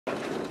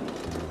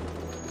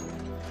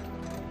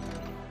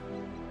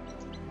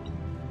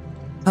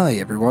Hi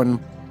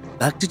everyone,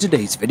 back to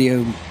today's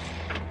video.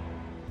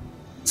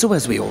 So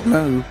as we all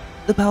know,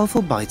 the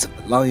powerful bites of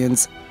the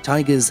lions,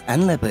 tigers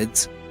and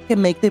leopards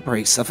can make their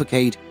prey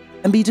suffocate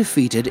and be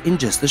defeated in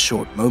just a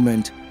short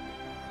moment.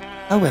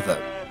 However,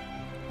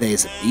 there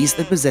is a beast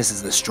that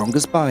possesses the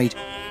strongest bite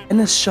and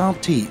has sharp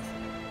teeth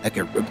that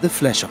can rip the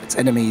flesh of its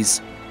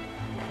enemies.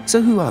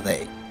 So who are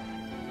they?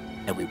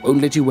 And we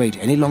won't let you wait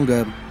any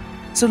longer,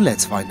 so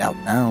let's find out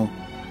now.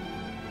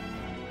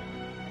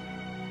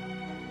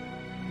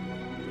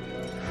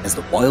 As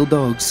the wild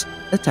dogs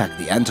attack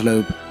the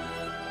antelope.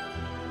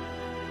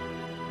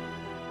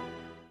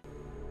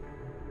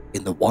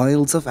 In the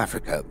wilds of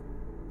Africa,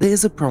 there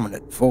is a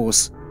prominent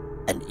force,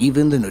 and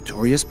even the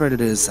notorious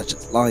predators such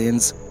as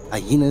lions,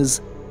 hyenas,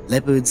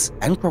 leopards,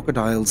 and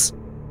crocodiles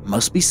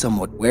must be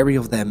somewhat wary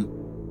of them.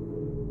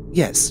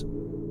 Yes,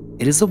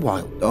 it is the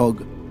wild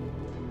dog,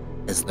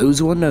 as those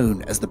who are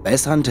known as the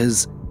best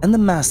hunters and the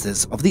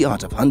masters of the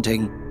art of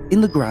hunting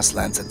in the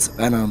grasslands and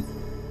savanna,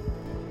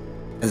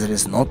 as it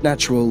is not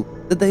natural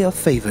that they are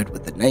favored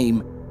with the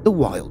name the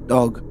wild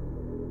dog,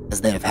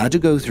 as they have had to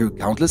go through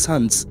countless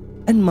hunts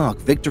and mark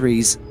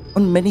victories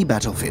on many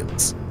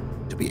battlefields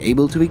to be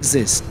able to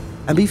exist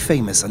and be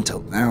famous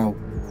until now.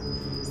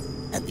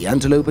 And the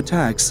antelope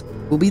attacks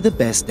will be the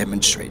best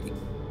demonstrating,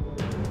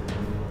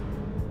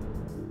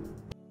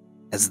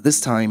 as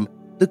this time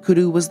the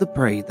kudu was the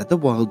prey that the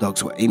wild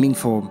dogs were aiming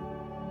for,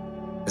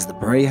 as the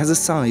prey has a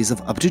size of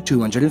up to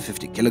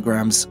 250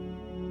 kilograms,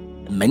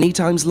 many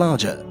times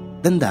larger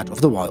than that of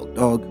the wild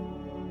dog.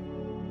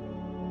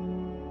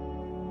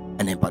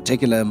 And in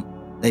particular,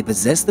 they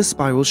possess the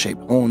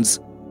spiral-shaped horns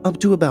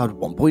up to about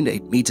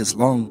 1.8 meters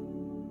long,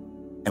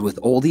 and with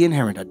all the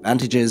inherent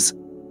advantages,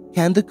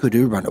 can the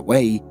kudu run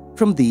away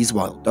from these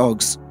wild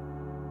dogs?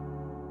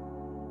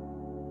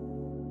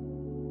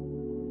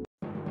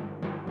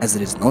 As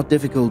it is not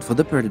difficult for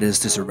the predators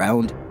to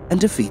surround and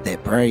defeat their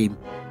prey,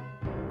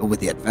 but with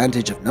the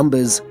advantage of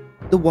numbers,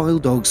 the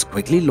wild dogs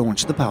quickly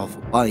launch the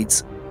powerful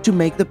bites to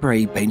make the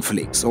prey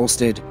painfully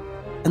exhausted,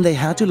 and they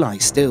had to lie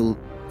still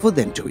for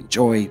them to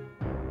enjoy.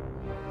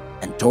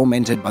 And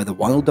tormented by the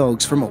wild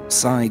dogs from all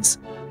sides,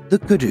 the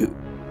kudu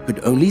could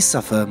only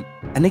suffer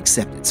and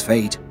accept its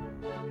fate.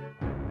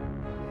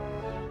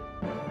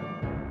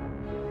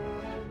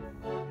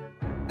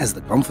 As the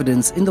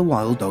confidence in the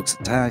wild dog's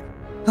attack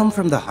come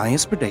from the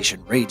highest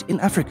predation rate in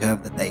Africa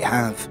that they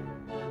have,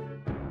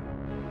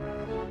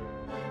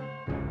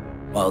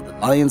 while the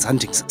lion's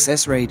hunting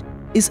success rate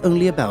is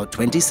only about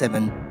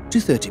 27 to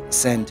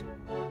 30%.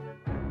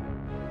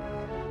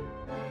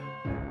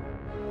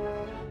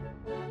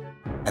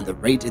 And the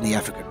rate in the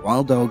African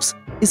wild dogs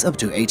is up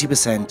to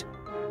 80%,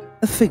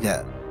 a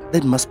figure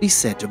that must be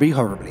said to be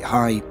horribly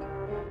high.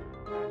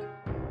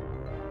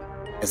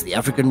 As the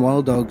African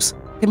wild dogs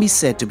can be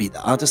said to be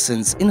the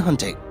artisans in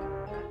hunting,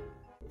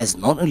 as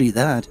not only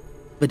that,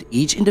 but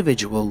each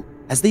individual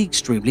has the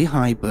extremely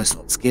high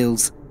personal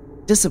skills,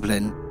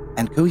 discipline,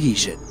 and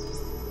cohesion.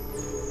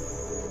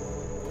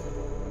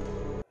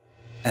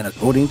 And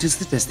according to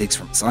statistics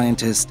from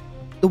scientists,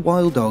 the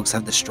wild dogs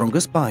have the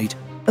strongest bite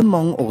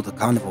among all the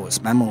carnivorous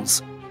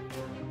mammals.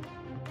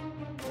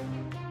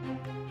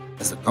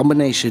 As the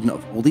combination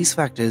of all these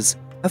factors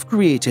have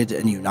created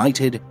an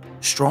united,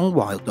 strong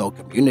wild dog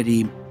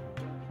community,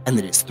 and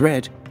that is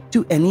threat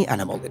to any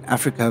animal in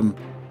Africa.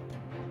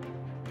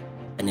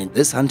 And in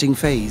this hunting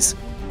phase,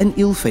 an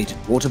ill-fated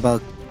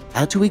waterbuck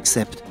had to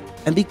accept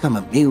and become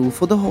a meal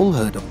for the whole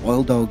herd of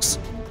wild dogs.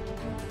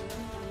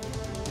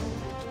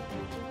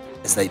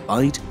 As they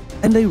bite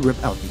and they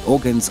rip out the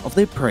organs of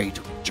their prey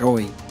to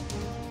enjoy.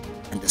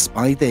 And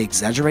despite the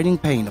exaggerating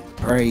pain of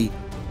the prey,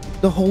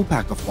 the whole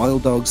pack of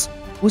wild dogs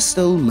was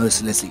still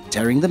mercilessly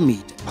tearing the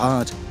meat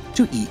apart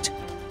to eat.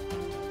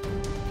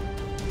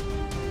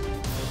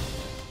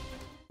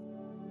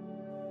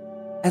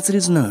 As it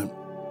is known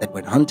that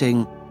when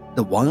hunting,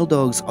 the wild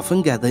dogs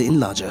often gather in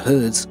larger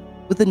herds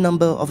with a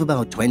number of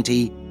about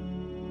 20,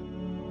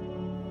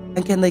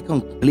 and can they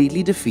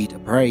completely defeat a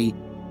prey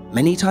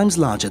many times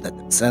larger than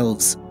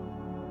themselves.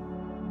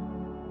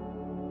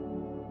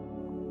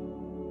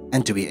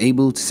 And to be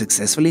able to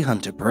successfully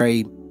hunt a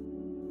prey,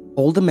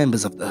 all the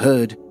members of the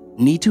herd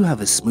need to have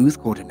a smooth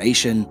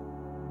coordination,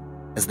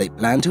 as they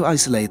plan to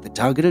isolate the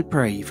targeted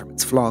prey from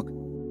its flock,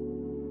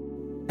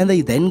 and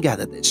they then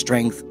gather their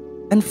strength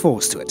and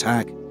force to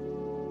attack,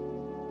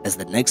 as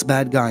the next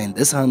bad guy in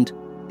this hunt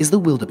is the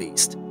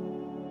wildebeest.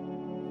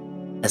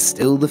 As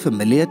still the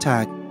familiar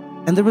attack,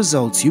 and the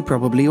results you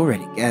probably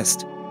already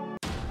guessed,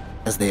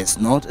 as there is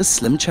not a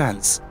slim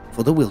chance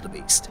for the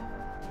wildebeest.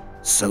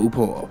 So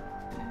poor.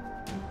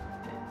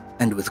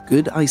 And with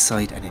good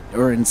eyesight and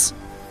endurance,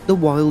 the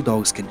wild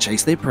dogs can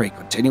chase their prey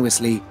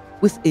continuously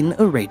within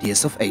a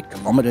radius of 8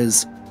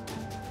 kilometers,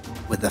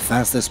 with the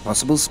fastest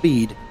possible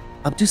speed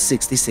up to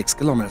 66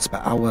 kilometers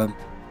per hour.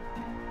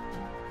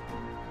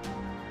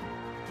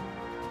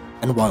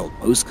 And while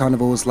most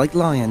carnivores like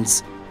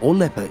lions or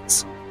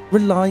leopards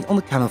rely on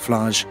the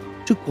camouflage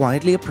to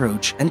quietly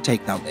approach and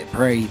take down their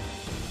prey,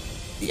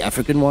 the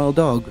African wild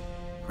dog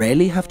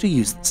rarely have to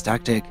use this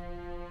tactic,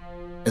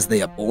 as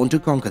they are born to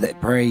conquer their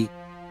prey,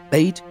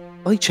 bait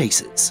by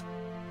chasers.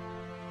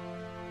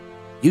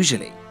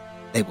 Usually,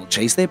 they will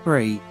chase their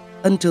prey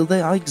until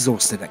they are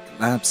exhausted and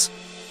collapse,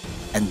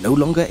 and no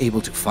longer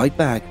able to fight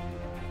back,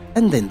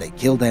 and then they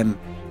kill them.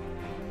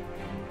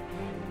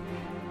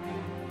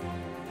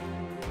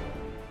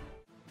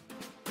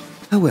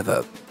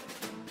 However,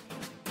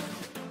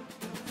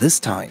 this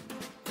time,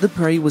 the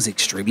prey was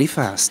extremely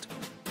fast,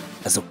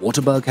 as a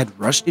water bug had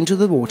rushed into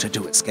the water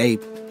to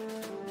escape.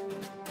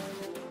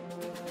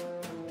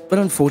 But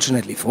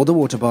unfortunately for the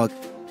water bug,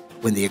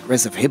 when the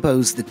aggressive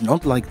hippos did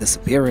not like this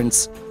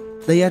appearance,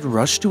 they had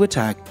rushed to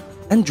attack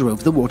and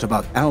drove the water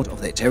bug out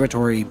of their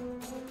territory.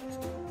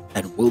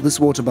 And will this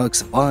water bug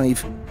survive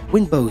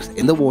when both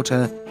in the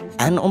water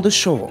and on the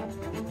shore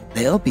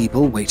there are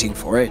people waiting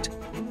for it?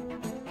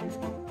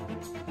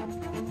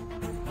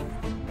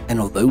 And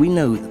although we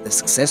know that the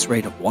success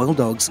rate of wild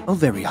dogs are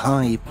very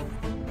high,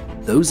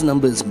 those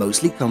numbers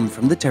mostly come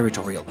from the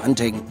territorial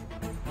hunting.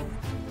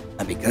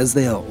 And because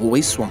they are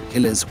always swamp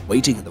killers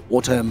waiting in the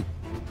water,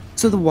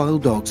 so the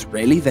wild dogs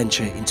rarely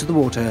venture into the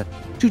water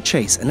to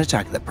chase and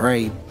attack the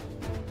prey,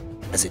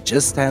 as it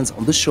just stands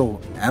on the shore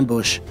in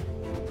ambush,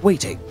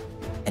 waiting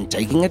and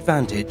taking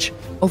advantage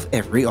of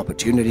every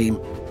opportunity.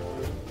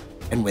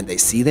 And when they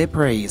see their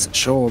prey is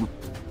ashore,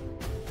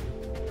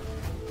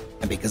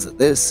 and because of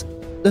this,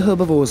 the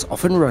herbivores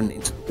often run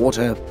into the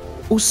water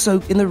or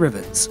soak in the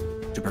rivers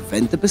to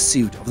prevent the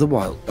pursuit of the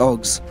wild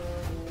dogs.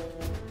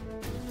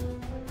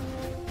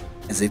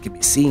 As it can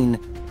be seen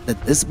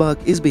that this buck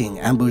is being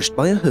ambushed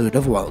by a herd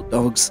of wild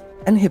dogs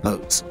and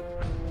hippos,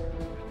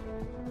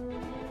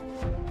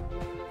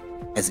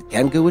 as it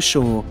can't go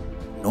ashore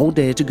nor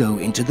dare to go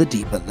into the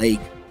deeper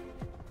lake,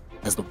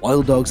 as the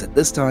wild dogs at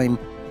this time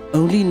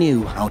only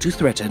knew how to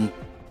threaten,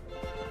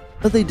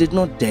 but they did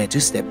not dare to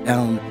step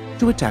down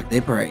to attack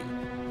their prey,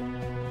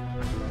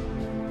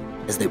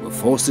 as they were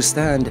forced to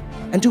stand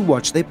and to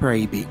watch their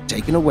prey being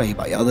taken away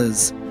by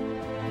others.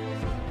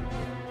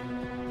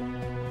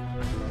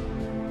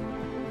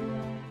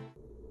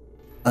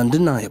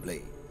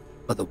 Undeniably,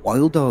 but the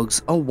wild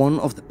dogs are one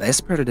of the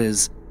best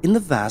predators in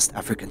the vast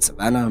African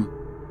savanna,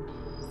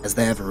 as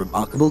they have a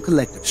remarkable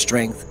collective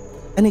strength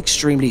and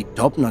extremely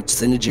top-notch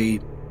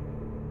synergy,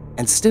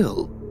 and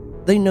still,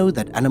 they know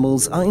that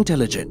animals are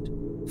intelligent,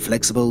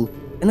 flexible,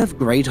 and have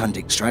great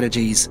hunting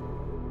strategies.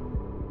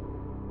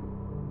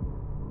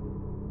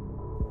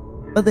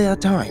 But there are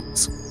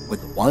times when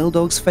the wild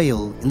dogs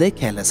fail in their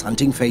careless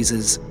hunting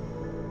phases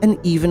and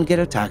even get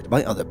attacked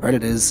by other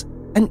predators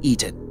and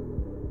eaten.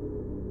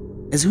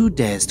 As who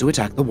dares to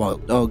attack the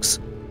wild dogs?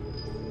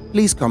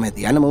 Please comment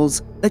the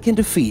animals that can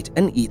defeat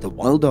and eat the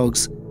wild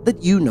dogs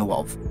that you know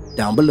of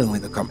down below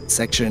in the comment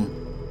section.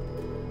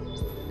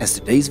 As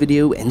today's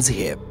video ends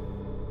here.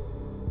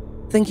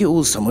 Thank you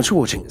all so much for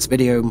watching this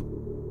video,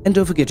 and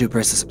don't forget to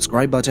press the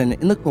subscribe button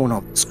in the corner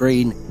of the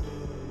screen,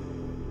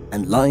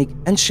 and like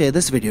and share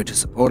this video to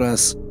support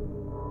us.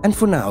 And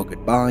for now,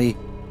 goodbye,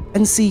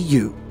 and see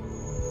you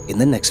in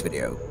the next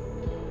video.